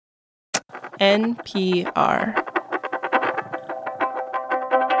NPR.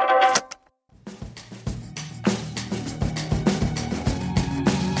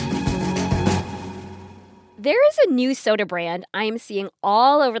 There is a new soda brand I am seeing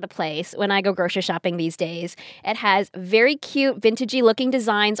all over the place when I go grocery shopping these days. It has very cute, vintagey looking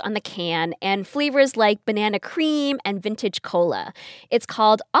designs on the can and flavors like banana cream and vintage cola. It's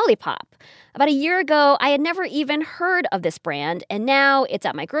called Olipop. About a year ago, I had never even heard of this brand, and now it's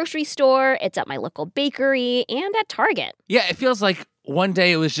at my grocery store, it's at my local bakery, and at Target. Yeah, it feels like one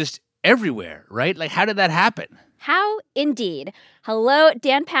day it was just everywhere, right? Like, how did that happen? How indeed. Hello,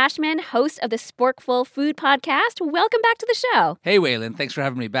 Dan Pashman, host of the Sporkful Food Podcast. Welcome back to the show. Hey, Waylon. Thanks for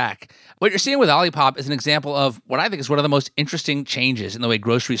having me back. What you're seeing with Olipop is an example of what I think is one of the most interesting changes in the way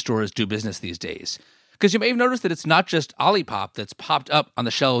grocery stores do business these days. Because you may have noticed that it's not just Olipop that's popped up on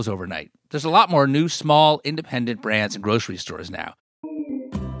the shelves overnight. There's a lot more new, small, independent brands in grocery stores now.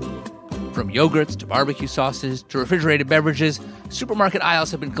 From yogurts to barbecue sauces to refrigerated beverages, supermarket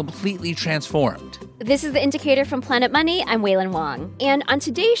aisles have been completely transformed. This is The Indicator from Planet Money. I'm Waylon Wong. And on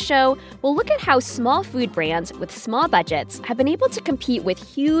today's show, we'll look at how small food brands with small budgets have been able to compete with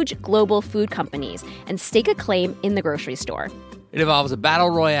huge global food companies and stake a claim in the grocery store. It involves a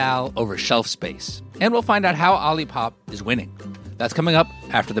battle royale over shelf space. And we'll find out how Olipop is winning. That's coming up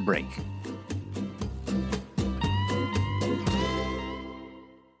after the break.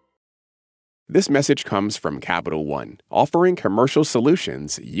 This message comes from Capital One, offering commercial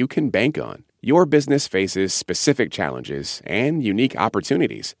solutions you can bank on. Your business faces specific challenges and unique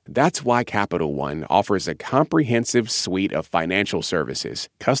opportunities. That's why Capital One offers a comprehensive suite of financial services,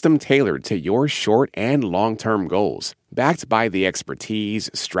 custom-tailored to your short and long-term goals. Backed by the expertise,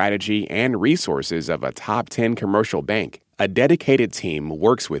 strategy, and resources of a top 10 commercial bank, a dedicated team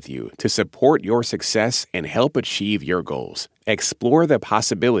works with you to support your success and help achieve your goals. Explore the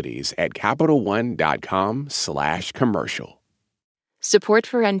possibilities at CapitalOne.com/commercial. Support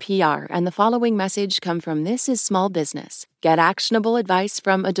for NPR and the following message come from This is Small Business. Get actionable advice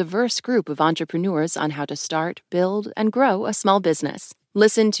from a diverse group of entrepreneurs on how to start, build, and grow a small business.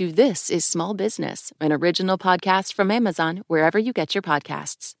 Listen to This is Small Business, an original podcast from Amazon, wherever you get your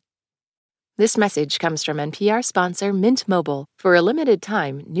podcasts. This message comes from NPR sponsor Mint Mobile. For a limited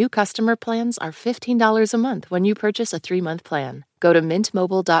time, new customer plans are $15 a month when you purchase a 3-month plan. Go to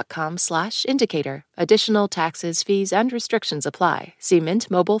mintmobile.com/indicator. Additional taxes, fees, and restrictions apply. See Mint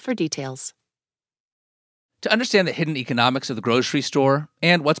Mobile for details. To understand the hidden economics of the grocery store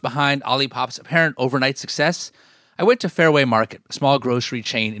and what's behind Olipop's apparent overnight success, I went to Fairway Market, a small grocery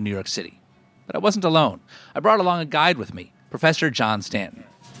chain in New York City. But I wasn't alone. I brought along a guide with me, Professor John Stanton.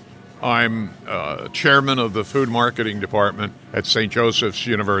 I'm chairman of the food marketing department at St. Joseph's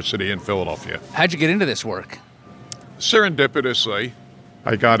University in Philadelphia. How'd you get into this work? Serendipitously,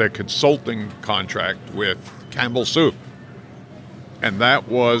 I got a consulting contract with Campbell Soup, and that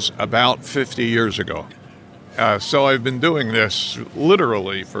was about 50 years ago. So I've been doing this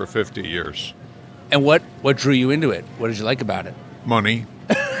literally for 50 years. And what drew you into it? What did you like about it? Money.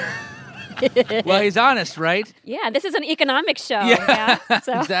 Well, he's honest, right? Yeah, this is an economics show. Yeah,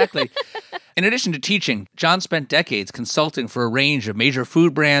 So. Exactly. In addition to teaching, John spent decades consulting for a range of major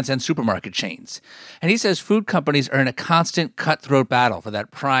food brands and supermarket chains. And he says food companies are in a constant cutthroat battle for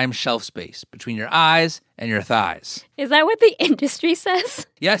that prime shelf space between your eyes and your thighs. Is that what the industry says?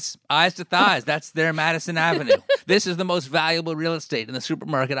 Yes, eyes to thighs. That's their Madison Avenue. This is the most valuable real estate in the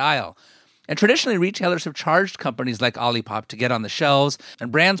supermarket aisle. And traditionally, retailers have charged companies like Olipop to get on the shelves,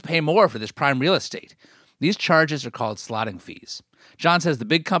 and brands pay more for this prime real estate. These charges are called slotting fees. John says the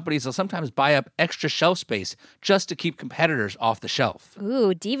big companies will sometimes buy up extra shelf space just to keep competitors off the shelf.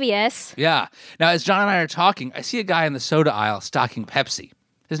 Ooh, devious. Yeah. Now, as John and I are talking, I see a guy in the soda aisle stocking Pepsi.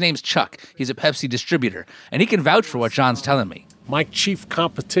 His name's Chuck. He's a Pepsi distributor, and he can vouch for what John's telling me. My chief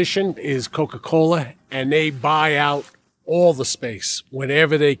competition is Coca-Cola, and they buy out all the space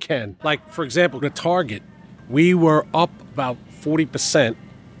whenever they can. Like, for example, at Target, we were up about 40%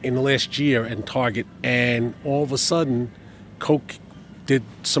 in the last year in Target, and all of a sudden, Coke did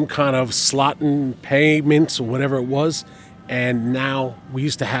some kind of slotting payments or whatever it was, and now we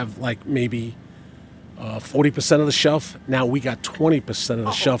used to have like maybe 40% of the shelf. Now we got 20% of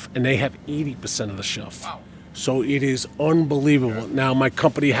the shelf, and they have 80% of the shelf. Wow. So it is unbelievable. Now my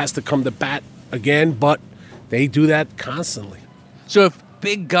company has to come to bat again, but they do that constantly. So if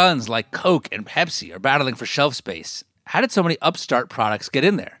big guns like Coke and Pepsi are battling for shelf space, how did so many upstart products get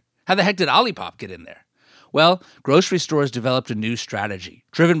in there? How the heck did Olipop get in there? Well, grocery stores developed a new strategy,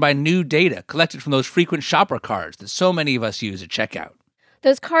 driven by new data collected from those frequent shopper cards that so many of us use at checkout.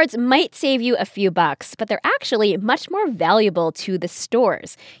 Those cards might save you a few bucks, but they're actually much more valuable to the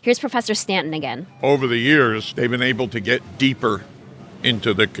stores. Here's Professor Stanton again. Over the years, they've been able to get deeper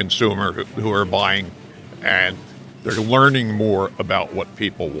into the consumer who are buying, and they're learning more about what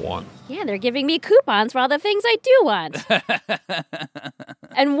people want. Yeah, they're giving me coupons for all the things I do want.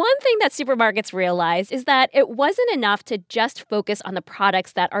 And one thing that supermarkets realized is that it wasn't enough to just focus on the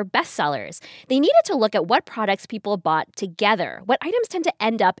products that are bestsellers. They needed to look at what products people bought together, what items tend to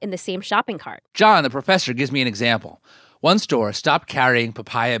end up in the same shopping cart. John, the professor, gives me an example. One store stopped carrying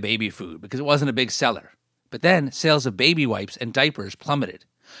papaya baby food because it wasn't a big seller. But then sales of baby wipes and diapers plummeted.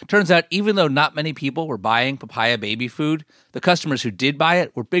 Turns out, even though not many people were buying papaya baby food, the customers who did buy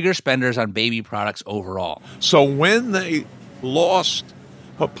it were bigger spenders on baby products overall. So when they lost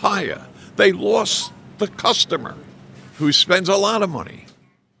papaya, they lost the customer who spends a lot of money.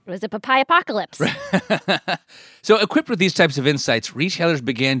 It was a papaya apocalypse. So equipped with these types of insights, retailers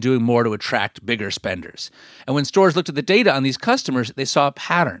began doing more to attract bigger spenders. And when stores looked at the data on these customers, they saw a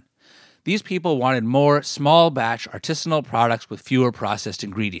pattern. These people wanted more small-batch artisanal products with fewer processed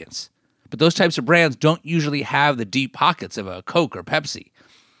ingredients. But those types of brands don't usually have the deep pockets of a Coke or Pepsi.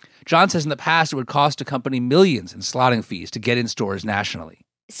 John says in the past it would cost a company millions in slotting fees to get in stores nationally.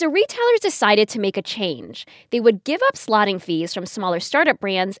 So retailers decided to make a change. They would give up slotting fees from smaller startup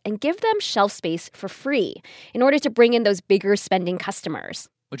brands and give them shelf space for free in order to bring in those bigger spending customers.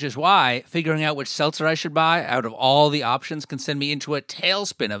 Which is why figuring out which seltzer I should buy out of all the options can send me into a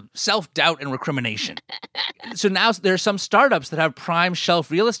tailspin of self-doubt and recrimination. So now there are some startups that have prime shelf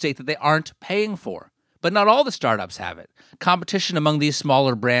real estate that they aren't paying for. But not all the startups have it. Competition among these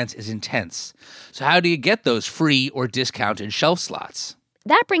smaller brands is intense. So how do you get those free or discounted shelf slots?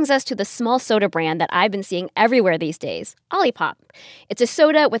 That brings us to the small soda brand that I've been seeing everywhere these days, Olipop. It's a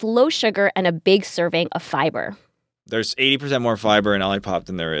soda with low sugar and a big serving of fiber. There's 80% more fiber in Olipop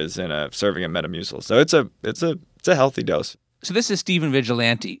than there is in a serving of Metamucil. So it's a healthy dose. So this is Stephen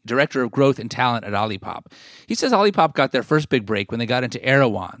Vigilante, Director of Growth and Talent at Olipop. He says Olipop got their first big break when they got into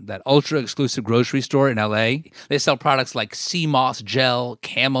Erewhon, that ultra-exclusive grocery store in L.A. They sell products like sea moss gel,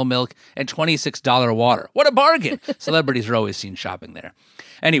 camel milk, and $26 water. What a bargain! Celebrities are always seen shopping there.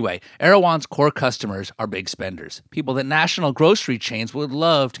 Anyway, Erewhon's core customers are big spenders, people that national grocery chains would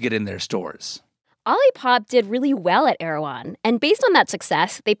love to get in their stores. Olipop did really well at Erewhon, and based on that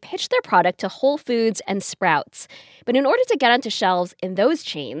success, they pitched their product to Whole Foods and Sprouts. But in order to get onto shelves in those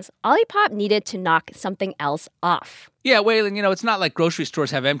chains, Olipop needed to knock something else off. Yeah, Waylon, it's not like grocery stores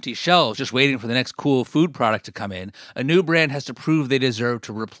have empty shelves just waiting for the next cool food product to come in. A new brand has to prove they deserve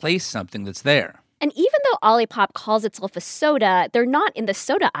to replace something that's there. And even though Olipop calls itself a soda, they're not in the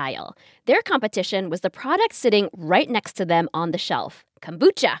soda aisle. Their competition was the product sitting right next to them on the shelf,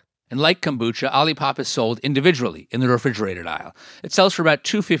 kombucha. And like kombucha, Olipop is sold individually in the refrigerated aisle. It sells for about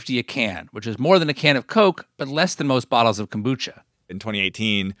 $2.50 a can, which is more than a can of Coke, but less than most bottles of kombucha. In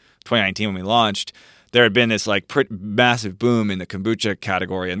 2019 when we launched, there had been this massive boom in the kombucha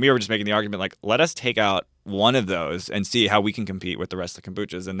category. And we were just making the argument, let us take out one of those and see how we can compete with the rest of the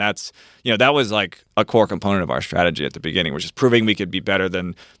kombuchas. And that's, that was like a core component of our strategy at the beginning, which is proving we could be better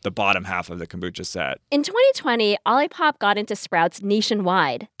than the bottom half of the kombucha set. In 2020, Olipop got into Sprouts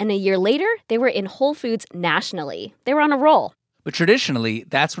nationwide. And a year later, they were in Whole Foods nationally. They were on a roll. But traditionally,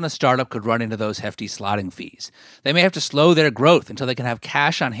 that's when a startup could run into those hefty slotting fees. They may have to slow their growth until they can have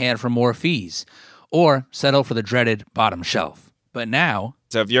cash on hand for more fees, or settle for the dreaded bottom shelf. But now...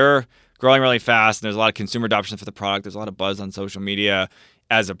 So if you're growing really fast and there's a lot of consumer adoption for the product, there's a lot of buzz on social media,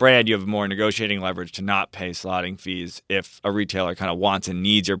 as a brand, you have more negotiating leverage to not pay slotting fees if a retailer kind of wants and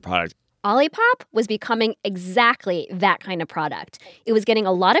needs your product. Olipop was becoming exactly that kind of product. It was getting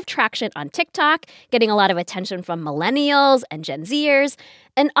a lot of traction on TikTok, getting a lot of attention from millennials and Gen Zers,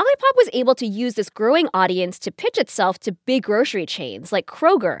 and Olipop was able to use this growing audience to pitch itself to big grocery chains like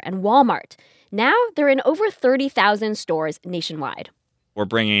Kroger and Walmart. Now they're in over 30,000 stores nationwide. We're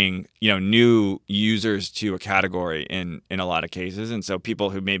bringing, new users to a category in a lot of cases. And so people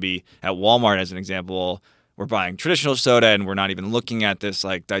who maybe at Walmart, as an example, were buying traditional soda and we're not even looking at this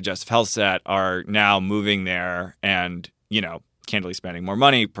digestive health set are now moving there and, candidly spending more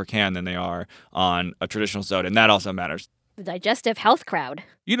money per can than they are on a traditional soda. And that also matters. The digestive health crowd.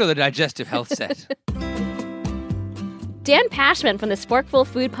 The digestive health set. Dan Pashman from the Sporkful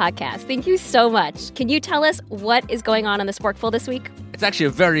Food Podcast, thank you so much. Can you tell us what is going on the Sporkful this week? It's actually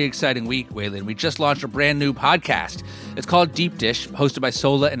a very exciting week, Waylon. We just launched a brand new podcast. It's called Deep Dish, hosted by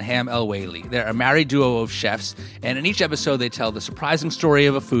Sola and Ham El-Wayley. They're a married duo of chefs, and in each episode they tell the surprising story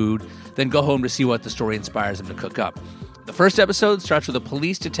of a food, then go home to see what the story inspires them to cook up. The The first episode starts with a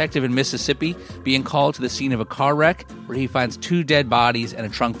police detective in Mississippi being called to the scene of a car wreck where he finds 2 dead bodies and a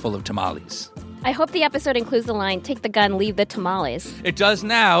trunk full of tamales. I hope the episode includes the line, "Take the gun, leave the tamales." It does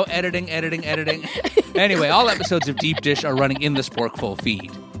now. Editing. Anyway, all episodes of Deep Dish are running in the Sporkful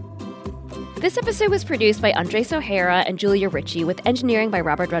feed. This episode was produced by Andres O'Hara and Julia Ritchie with engineering by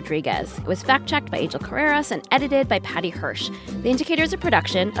Robert Rodriguez. It was fact-checked by Angel Carreras and edited by Patty Hirsch. The Indicator is a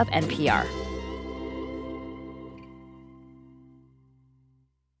production of NPR.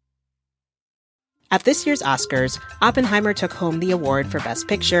 At this year's Oscars, Oppenheimer took home the award for Best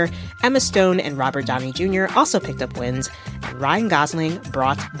Picture, Emma Stone and Robert Downey Jr. also picked up wins, and Ryan Gosling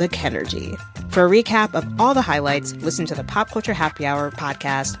brought the Kenergy. For a recap of all the highlights, listen to the Pop Culture Happy Hour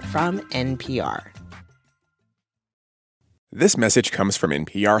podcast from NPR. This message comes from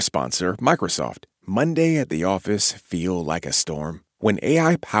NPR sponsor Microsoft. Monday at the office feel like a storm? When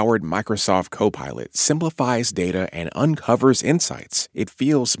AI-powered Microsoft Copilot simplifies data and uncovers insights, it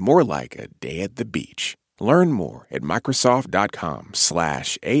feels more like a day at the beach. Learn more at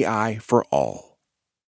Microsoft.com/AI for all.